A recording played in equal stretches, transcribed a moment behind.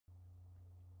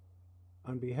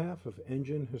On behalf of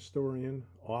engine historian,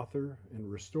 author,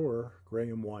 and restorer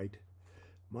Graham White,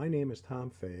 my name is Tom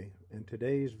Fay, and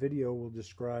today's video will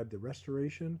describe the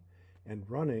restoration and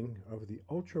running of the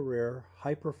ultra-rare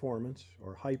high-performance,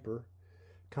 or Hyper,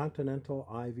 Continental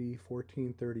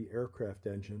IV-1430 aircraft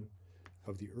engine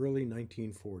of the early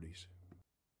 1940s.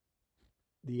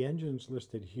 The engines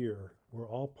listed here were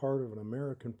all part of an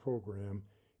American program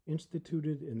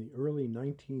instituted in the early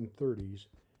 1930s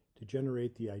to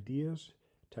generate the ideas,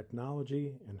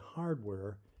 technology, and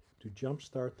hardware to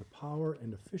jumpstart the power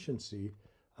and efficiency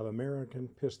of American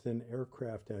piston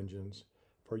aircraft engines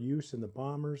for use in the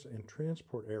bombers and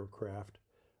transport aircraft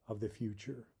of the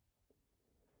future.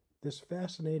 This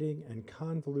fascinating and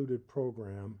convoluted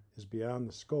program is beyond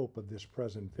the scope of this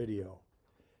present video,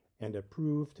 and it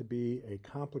proved to be a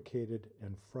complicated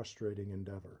and frustrating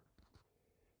endeavor.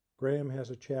 Graham has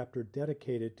a chapter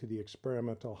dedicated to the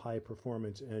experimental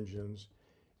high-performance engines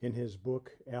in his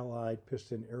book, Allied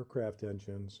Piston Aircraft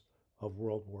Engines of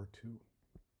World War II.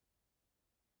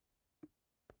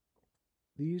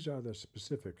 These are the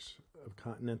specifics of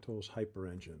Continental's Hyper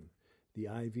engine, the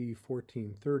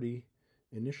IV-1430,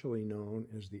 initially known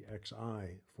as the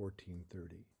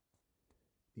XI-1430.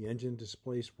 The engine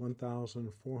displaced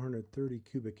 1,430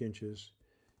 cubic inches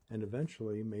and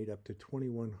eventually made up to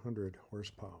 2,100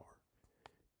 horsepower.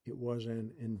 It was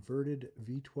an inverted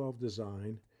V12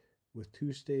 design with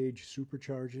two-stage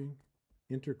supercharging,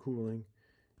 intercooling,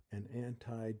 and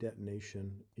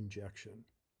anti-detonation injection.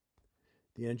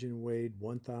 The engine weighed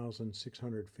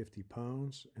 1,650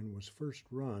 pounds and was first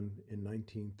run in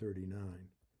 1939.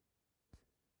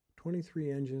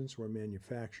 23 engines were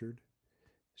manufactured,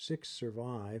 6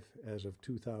 survive as of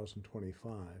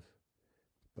 2025,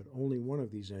 but only one of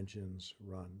these engines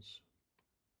runs.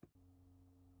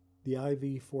 The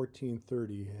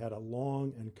IV-1430 had a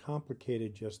long and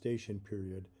complicated gestation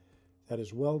period that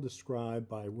is well described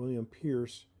by William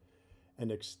Pierce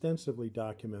and extensively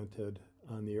documented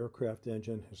on the Aircraft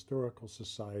Engine Historical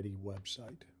Society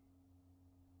website.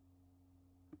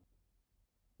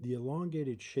 The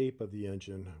elongated shape of the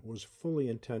engine was fully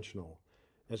intentional,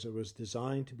 as it was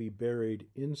designed to be buried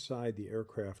inside the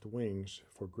aircraft wings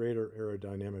for greater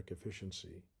aerodynamic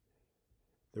efficiency.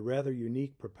 The rather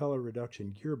unique propeller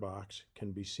reduction gearbox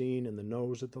can be seen in the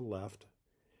nose at the left,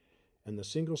 and the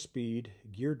single-speed,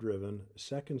 gear-driven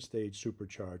second-stage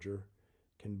supercharger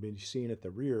can be seen at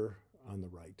the rear on the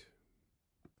right.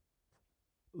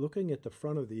 Looking at the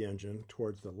front of the engine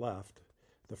towards the left,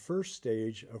 the first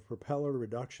stage of propeller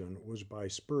reduction was by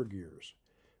spur gears,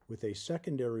 with a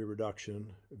secondary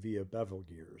reduction via bevel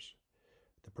gears.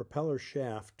 The propeller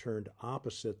shaft turned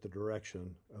opposite the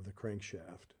direction of the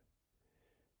crankshaft.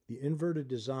 The inverted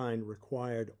design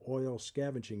required oil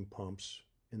scavenging pumps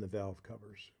in the valve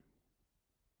covers.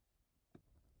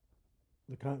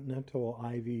 The Continental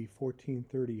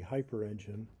IV-1430 Hyper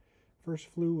engine first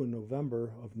flew in November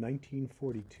of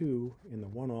 1942 in the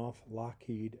one-off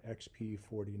Lockheed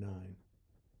XP-49.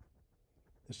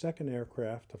 The second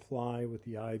aircraft to fly with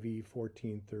the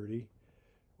IV-1430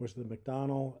 was the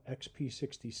McDonnell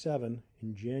XP-67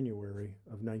 in January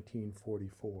of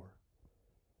 1944.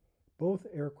 Both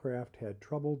aircraft had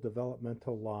troubled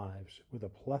developmental lives with a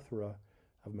plethora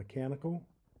of mechanical,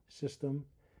 system,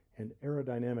 and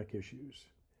aerodynamic issues,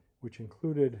 which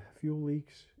included fuel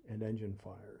leaks and engine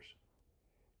fires.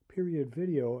 Period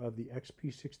video of the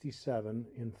XP-67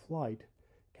 in flight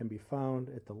can be found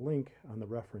at the link on the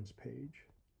reference page.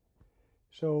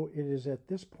 So it is at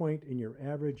this point in your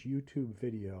average YouTube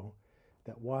video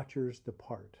that watchers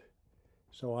depart.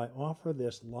 So I offer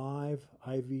this live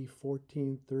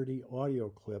IV-1430 audio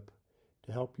clip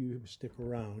to help you stick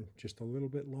around just a little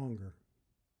bit longer.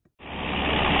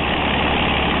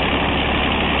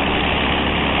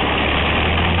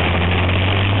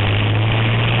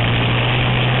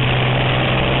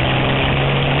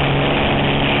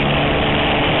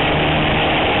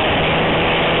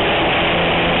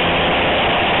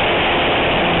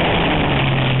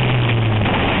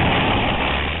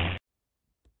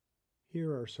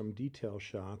 Here are some detail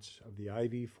shots of the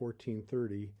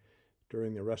IV-1430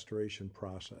 during the restoration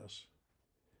process.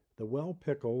 The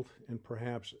well-pickled and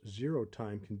perhaps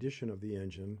zero-time condition of the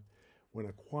engine when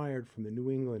acquired from the New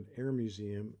England Air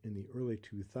Museum in the early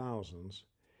 2000s,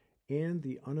 and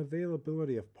the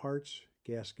unavailability of parts,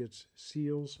 gaskets,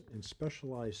 seals, and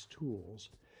specialized tools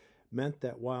meant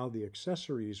that while the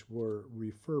accessories were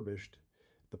refurbished,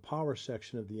 the power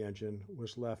section of the engine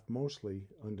was left mostly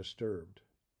undisturbed.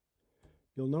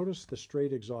 You'll notice the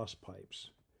straight exhaust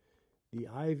pipes. The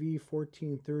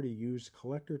IV-1430 used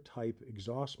collector-type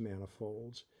exhaust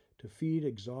manifolds to feed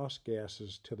exhaust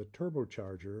gases to the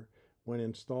turbocharger when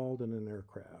installed in an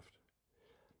aircraft.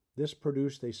 This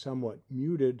produced a somewhat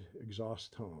muted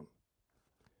exhaust tone.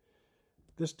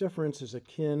 This difference is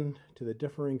akin to the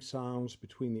differing sounds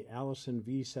between the Allison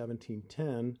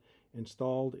V-1710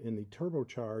 installed in the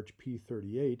turbocharged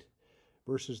P-38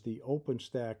 versus the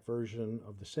open-stack version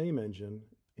of the same engine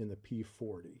in the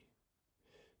P-40.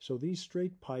 So these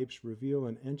straight pipes reveal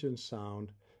an engine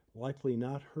sound likely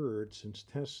not heard since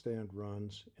test stand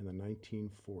runs in the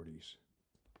 1940s.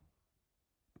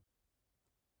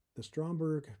 The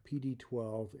Stromberg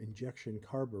PD-12 injection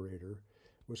carburetor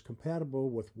was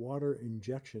compatible with water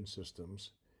injection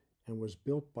systems and was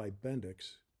built by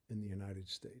Bendix in the United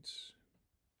States.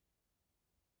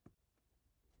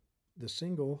 The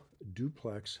single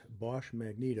duplex Bosch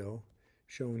magneto,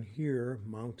 shown here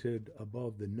mounted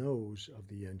above the nose of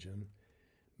the engine,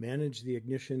 managed the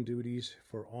ignition duties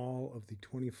for all of the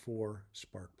 24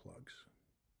 spark plugs.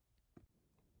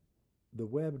 The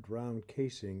webbed round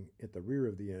casing at the rear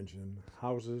of the engine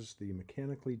houses the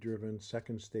mechanically driven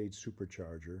second stage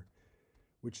supercharger,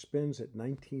 which spins at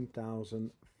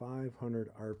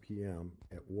 19,500 RPM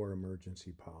at war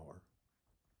emergency power.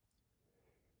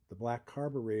 The black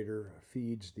carburetor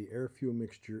feeds the air-fuel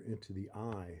mixture into the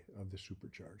eye of the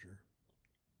supercharger.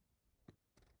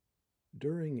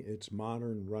 During its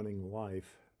modern running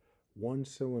life, one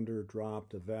cylinder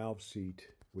dropped a valve seat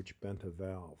which bent a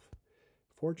valve.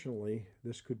 Fortunately,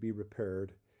 this could be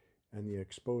repaired, and the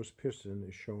exposed piston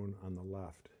is shown on the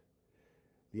left.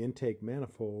 The intake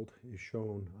manifold is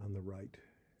shown on the right.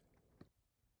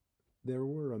 There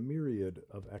were a myriad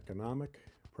of economic,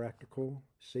 practical,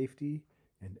 safety,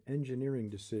 and engineering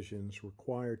decisions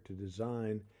required to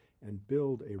design and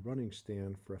build a running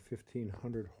stand for a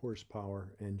 1,500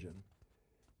 horsepower engine.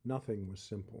 Nothing was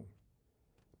simple.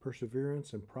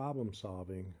 Perseverance and problem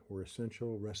solving were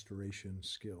essential restoration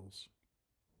skills.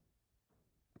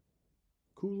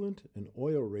 Coolant and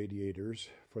oil radiators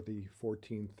for the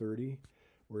 1430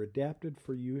 were adapted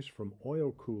for use from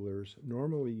oil coolers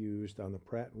normally used on the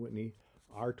Pratt & Whitney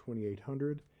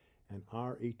R2800 and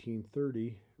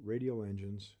R1830 radial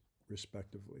engines,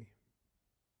 respectively.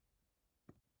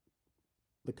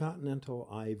 The Continental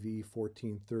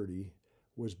IV-1430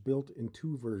 was built in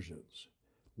two versions,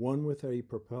 one with a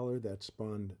propeller that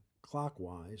spun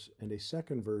clockwise and a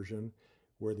second version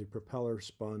where the propeller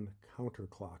spun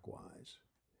counterclockwise.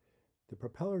 The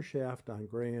propeller shaft on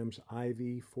Graham's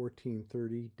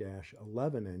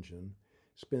IV-1430-11 engine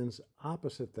spins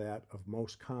opposite that of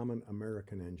most common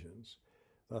American engines.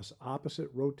 Thus, opposite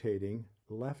rotating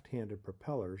left-handed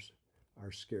propellers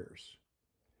are scarce.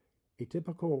 A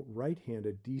typical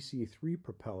right-handed DC-3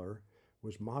 propeller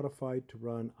was modified to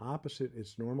run opposite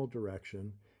its normal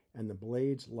direction and the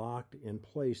blades locked in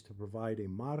place to provide a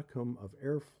modicum of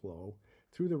airflow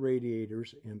through the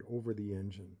radiators and over the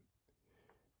engine.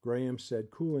 Graham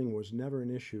said cooling was never an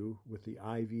issue with the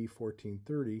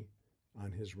IV-1430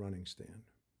 on his running stand.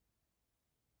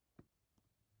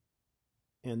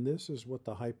 And this is what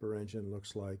the Hyper engine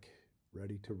looks like,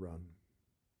 ready to run.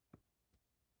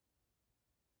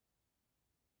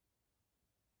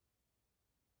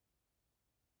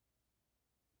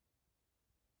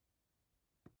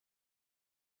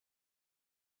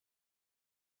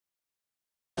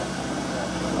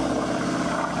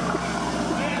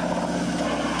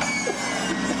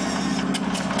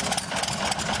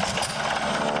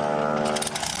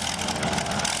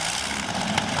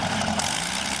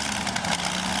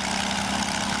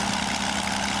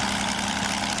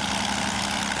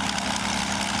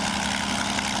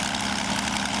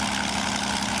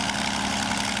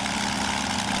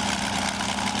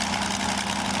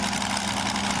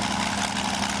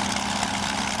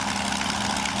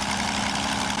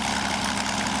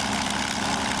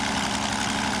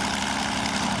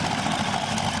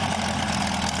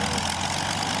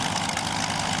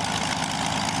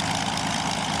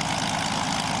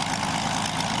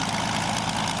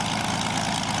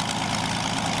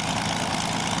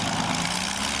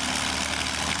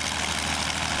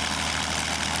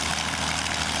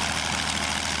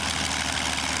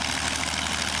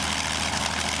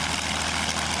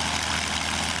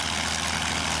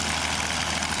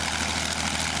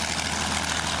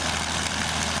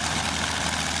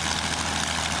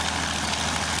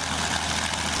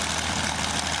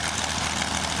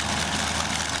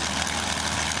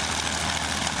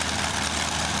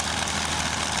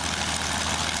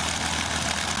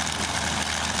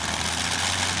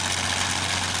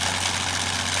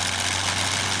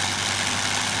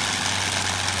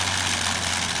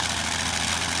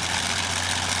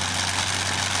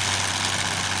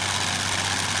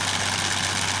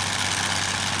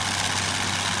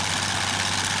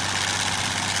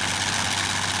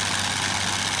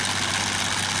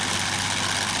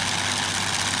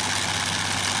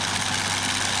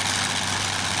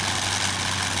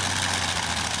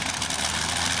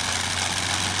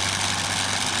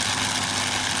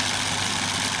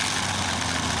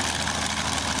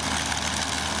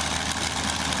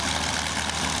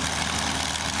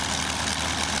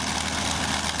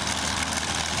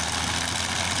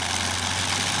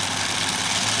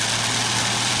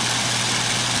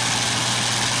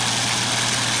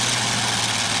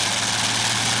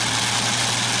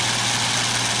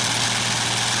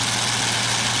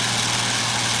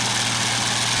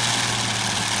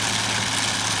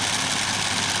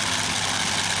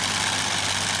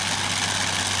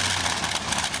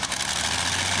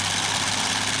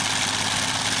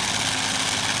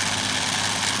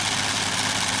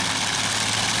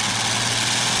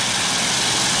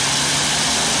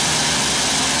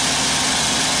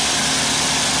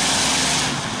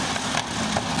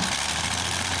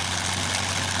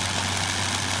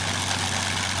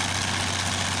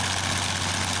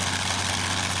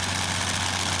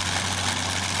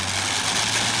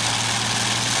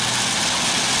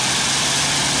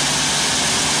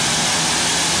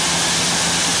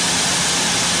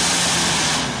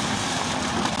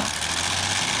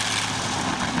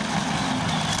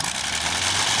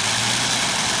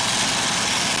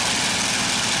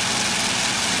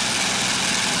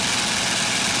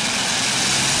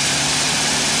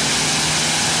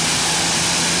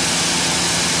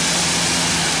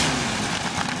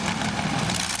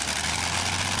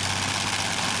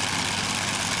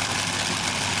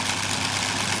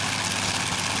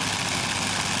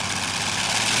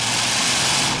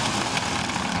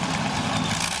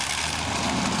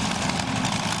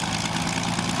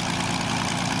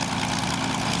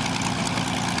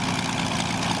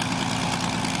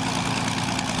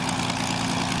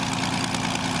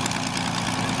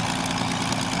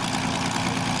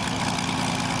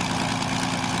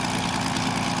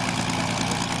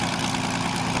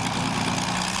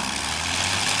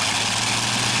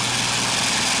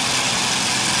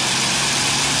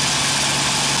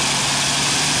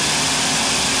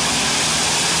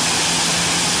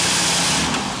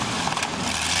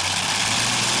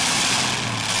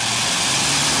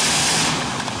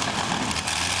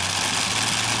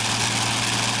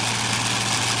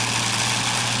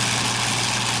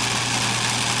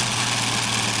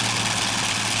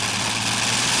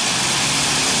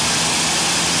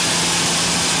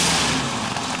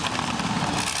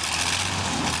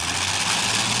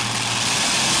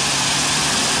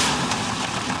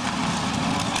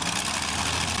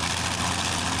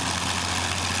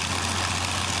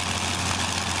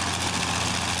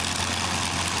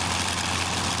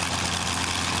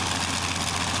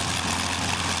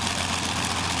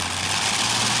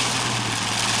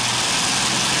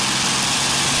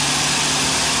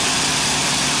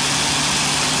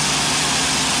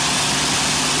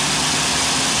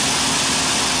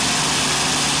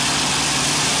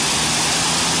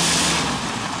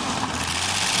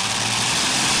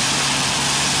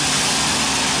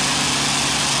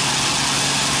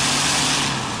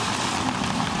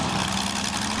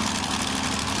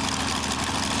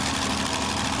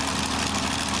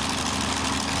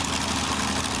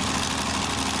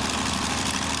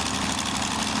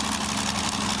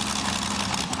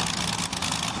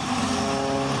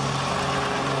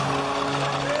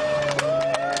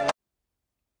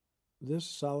 This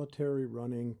solitary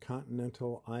running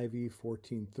Continental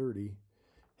IV-1430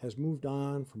 has moved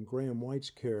on from Graham White's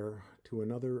care to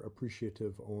another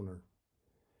appreciative owner.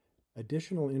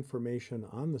 Additional information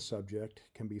on the subject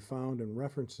can be found in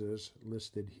references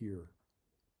listed here.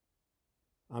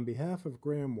 On behalf of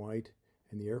Graham White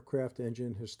and the Aircraft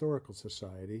Engine Historical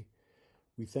Society,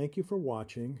 we thank you for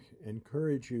watching and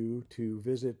encourage you to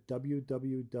visit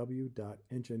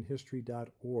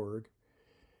www.enginehistory.org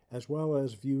as well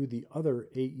as view the other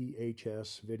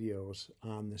AEHS videos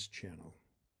on this channel.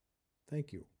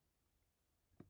 Thank you.